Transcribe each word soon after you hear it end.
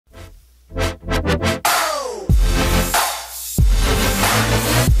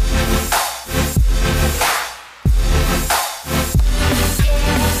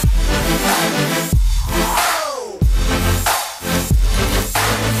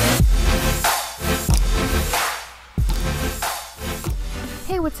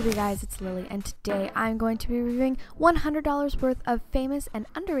What's up you guys, it's Lily, and today I'm going to be reviewing $100 worth of famous and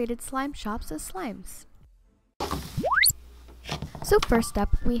underrated slime shops as slimes. So first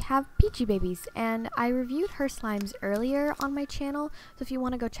up, we have Peachybbies, and I reviewed her slimes earlier on my channel, so if you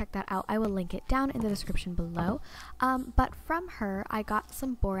want to go check that out, I will link it down in the description below. But from her, I got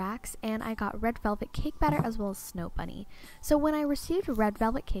some borax, and I got red velvet cake batter as well as snow bunny. So when I received red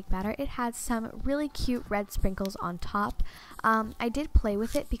velvet cake batter, it had some really cute red sprinkles on top. I did play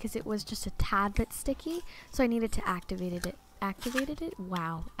with it because it was just a tad bit sticky, so I needed to activate it.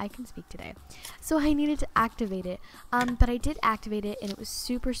 Wow, I can speak today. So I needed to activate it, but I did activate it, and it was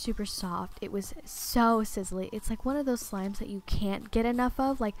super soft. It was so sizzly. It's like one of those slimes that you can't get enough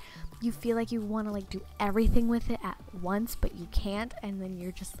of. Like, you feel like you want to like do everything with it at once, but you can't, and then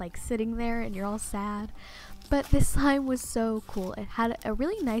you're just like sitting there and you're all sad. But this slime was so cool. It had a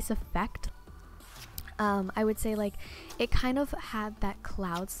really nice effect. I would say like it kind of had that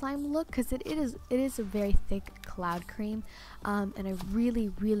cloud slime look, because it is a very thick cloud cream, and I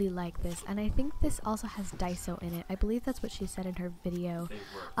really like this, and I think this also has Daiso in it. I believe that's what she said in her video.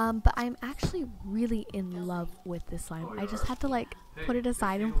 But I'm actually really in love with this slime. I just had to like put it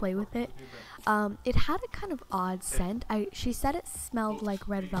aside and play with it. It had a kind of odd scent. She said it smelled like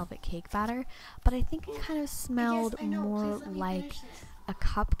red velvet cake batter, but I think it kind of smelled more like a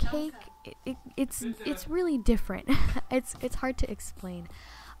cupcake. It's really different. it's hard to explain,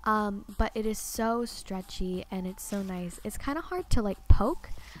 but it is so stretchy and it's so nice. It's kind of hard to like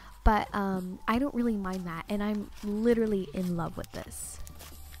poke, but I don't really mind that, and I'm literally in love with this.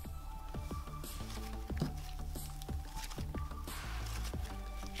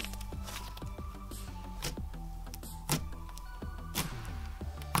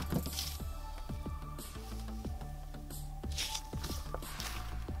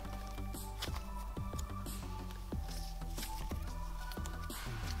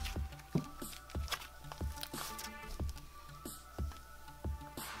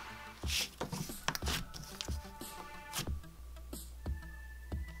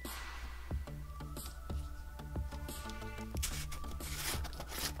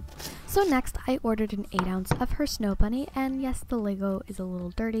 So next, I ordered an 8 ounce of her snow bunny, and yes, the Lego is a little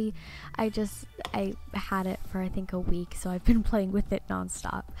dirty. I had it for I think a week, so I've been playing with it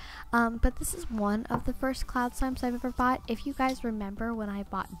nonstop. But this is one of the first cloud slimes I've ever bought. If you guys remember when I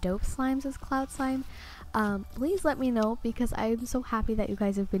bought dope slimes as cloud slime, please let me know, because I'm so happy that you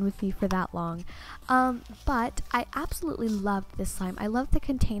guys have been with me for that long. But I absolutely loved this slime. I loved the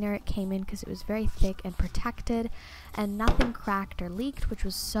container it came in because it was very thick and protected, and nothing cracked or leaked, which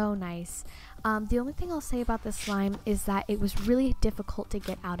was so nice. The only thing I'll say about this slime is that it was really difficult to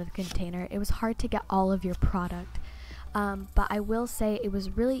get out of the container. It was hard to get all of your product. But I will say it was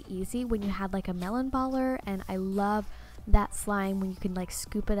really easy when you had like a melon baller, and I love that slime when you can like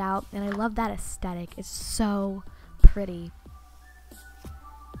scoop it out, and I love that aesthetic. It's so pretty.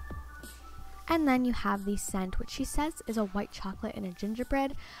 And then you have the scent, which she says is a white chocolate and a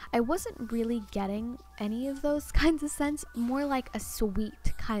gingerbread. I wasn't really getting any of those kinds of scents, more like a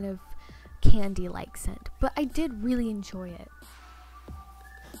sweet kind of candy-like scent, but I did really enjoy it.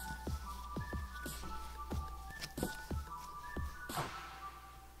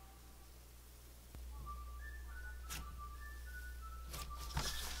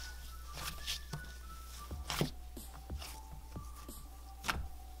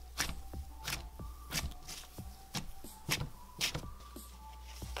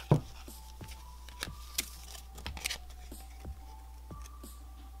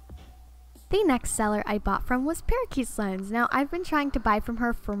 The next seller I bought from was Parakeet Slimes. Now, I've been trying to buy from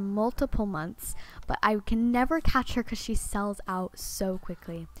her for multiple months, but I can never catch her because she sells out so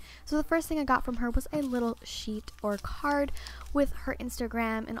quickly. So the first thing I got from her was a little sheet or card with her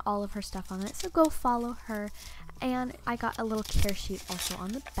Instagram and all of her stuff on it, so go follow her. And I got a little care sheet also on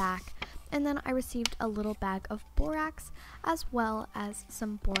the back. And then I received a little bag of borax, as well as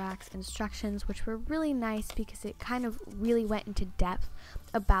some borax instructions, which were really nice because it kind of really went into depth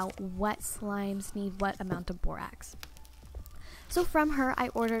about what slimes need what amount of borax. So from her, I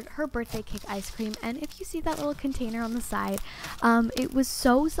ordered her birthday cake ice cream, and if you see that little container on the side, it was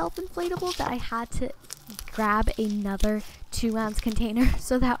so self-inflatable that I had to grab another 2 ounce container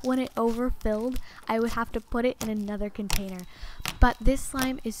so that when it overfilled, I would have to put it in another container. But this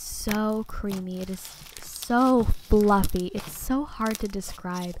slime is so creamy. It is so fluffy. It's so hard to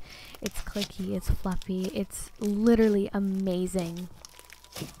describe. It's clicky, it's fluffy, it's literally amazing.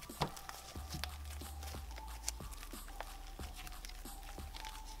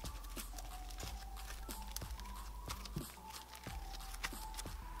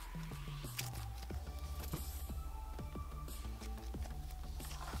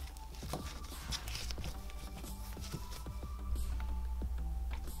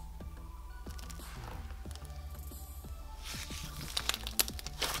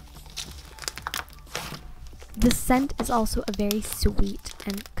 The scent is also a very sweet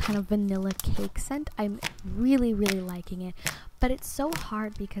and kind of vanilla cake scent. I'm really liking it, but it's so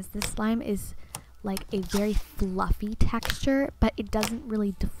hard because this slime is like a very fluffy texture, but it doesn't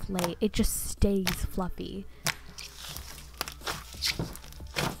really deflate, it just stays fluffy.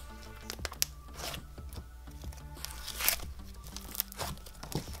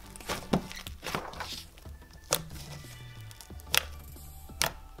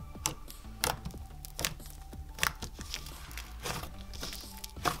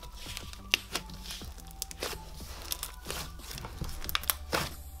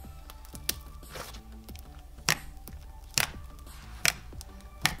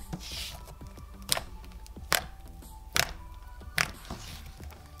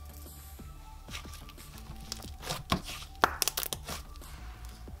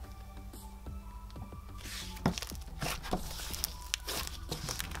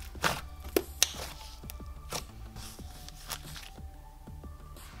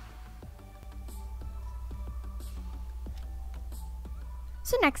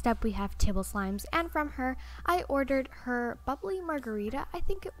 So next up we have Tibble Slimes, and from her I ordered her bubbly margarita, I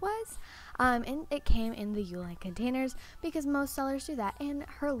think it was, and it came in the Yulin containers because most sellers do that, and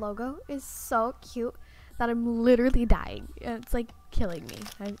her logo is so cute that I'm literally dying. It's like killing me.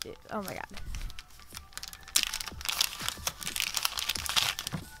 Oh my god.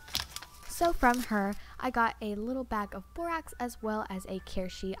 So from her, I got a little bag of borax as well as a care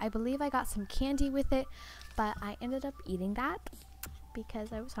sheet. I believe I got some candy with it, but I ended up eating that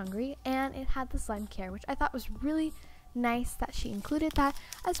because I was hungry, and it had the slime care, which I thought was really nice that she included that,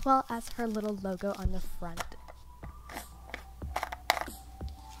 as well as her little logo on the front.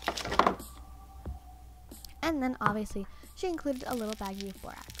 And then obviously she included a little baggie of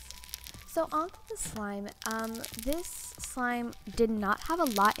borax. So onto the slime. This slime did not have a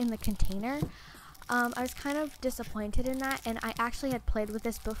lot in the container. I was kind of disappointed in that, and I actually had played with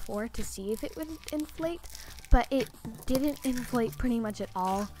this before to see if it would inflate, but it didn't inflate pretty much at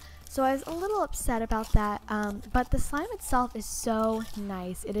all. So I was a little upset about that, but the slime itself is so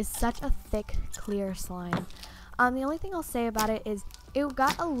nice. It is such a thick, clear slime. The only thing I'll say about it is it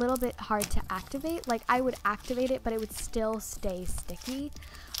got a little bit hard to activate. Like, I would activate it, but it would still stay sticky.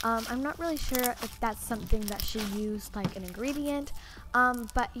 I'm not really sure if that's something that she used like an ingredient,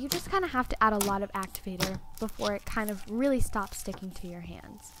 but you just kind of have to add a lot of activator before it kind of really stops sticking to your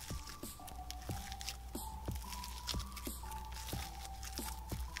hands.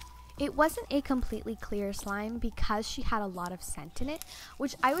 It wasn't a completely clear slime because she had a lot of scent in it,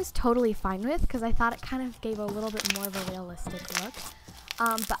 which I was totally fine with because I thought it kind of gave a little bit more of a realistic look.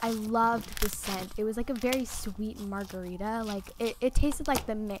 But I loved the scent. It was like a very sweet margarita. Like it tasted like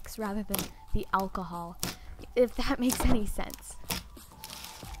the mix rather than the alcohol, if that makes any sense.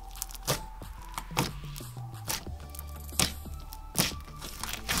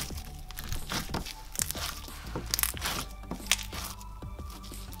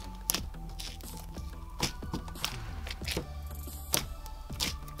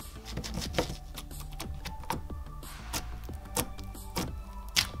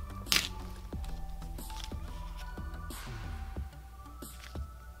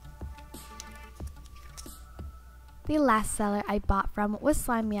 The last seller I bought from was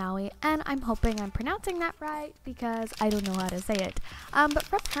Slimeowy, and I'm hoping I'm pronouncing that right because I don't know how to say it. But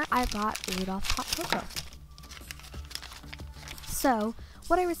from her, I bought Rudolph Hot Cocoa. So,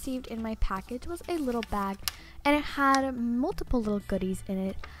 what I received in my package was a little bag, and it had multiple little goodies in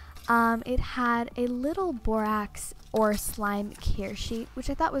it. It had a little borax or slime care sheet, which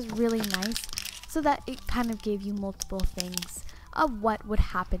I thought was really nice, so that it kind of gave you multiple things of what would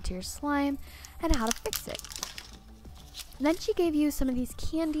happen to your slime and how to fix it. Then she gave you some of these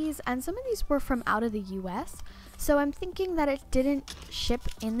candies, and some of these were from out of the US, so I'm thinking that it didn't ship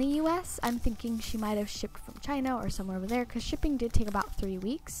in the US. I'm thinking she might have shipped from China or somewhere over there, because shipping did take about 3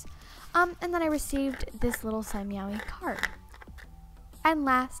 weeks. And then I received this little Slimeowy card. And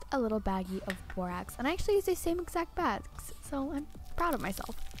last, a little baggie of borax, and I actually used the same exact bags, so I'm proud of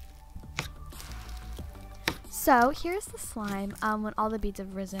myself. So here's the slime when all the beads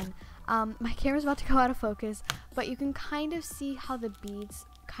have risen. My camera's about to go out of focus, but you can kind of see how the beads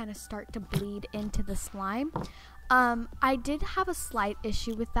kind of start to bleed into the slime. I did have a slight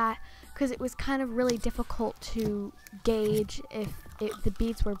issue with that because it was kind of really difficult to gauge if the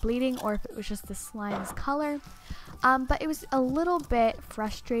beads were bleeding or if it was just the slime's color. But it was a little bit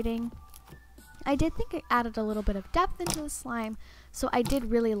frustrating. I did think it added a little bit of depth into the slime, so I did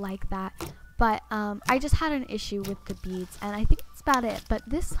really like that. But I just had an issue with the beads, and I think that's about it. But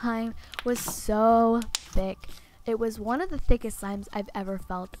this slime was so thick. It was one of the thickest slimes I've ever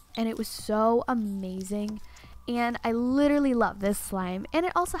felt, and it was so amazing. and I literally love this slime. And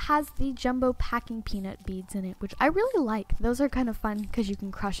it also has the jumbo packing peanut beads in it, which I really like. Those are kind of fun because you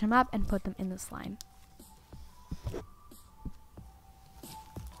can crush them up and put them in the slime.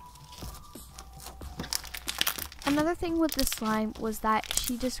 Another thing with this slime was that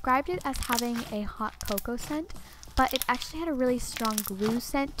she described it as having a hot cocoa scent, but it actually had a really strong glue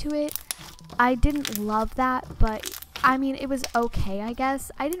scent to it. I didn't love that, but I mean, it was okay, I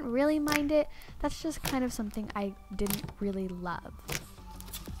guess. I didn't really mind it. That's just kind of something I didn't really love.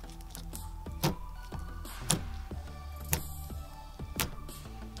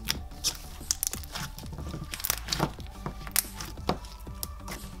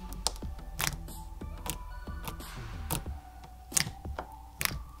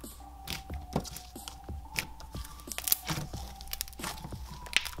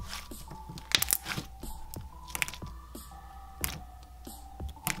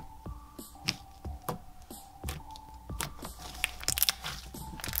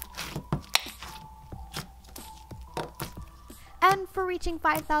 And for reaching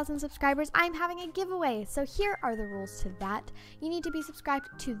 5,000 subscribers, I'm having a giveaway. So here are the rules to that. You need to be subscribed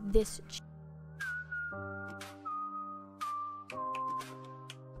to this channel.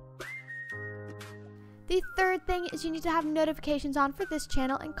 The third thing is you need to have notifications on for this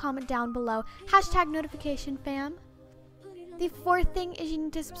channel and comment down below #notificationfam. The fourth thing is you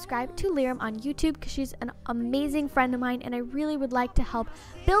need to subscribe to Lyrim on YouTube because she's an amazing friend of mine and I really would like to help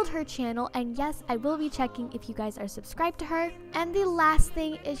build her channel. And yes, I will be checking if you guys are subscribed to her. And the last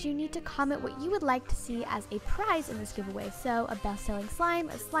thing is you need to comment what you would like to see as a prize in this giveaway. So a best-selling slime,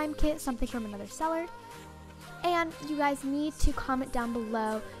 a slime kit, something from another seller. And you guys need to comment down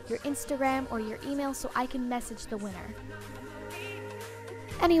below your Instagram or your email so I can message the winner.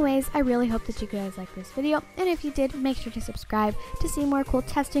 Anyways, I really hope that you guys liked this video, and if you did, make sure to subscribe to see more cool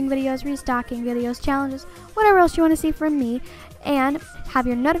testing videos, restocking videos, challenges, whatever else you want to see from me, and have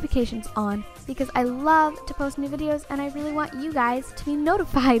your notifications on because I love to post new videos and I really want you guys to be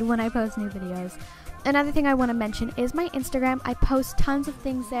notified when I post new videos. Another thing I want to mention is my Instagram. I post tons of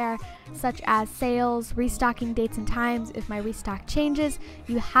things there, such as sales, restocking dates and times. If my restock changes,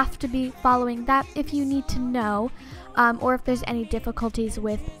 you have to be following that if you need to know, or if there's any difficulties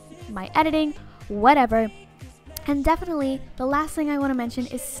with my editing, whatever. And definitely, the last thing I want to mention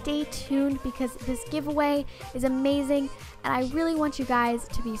is stay tuned because this giveaway is amazing, and I really want you guys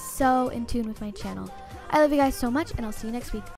to be so in tune with my channel. I love you guys so much, and I'll see you next week.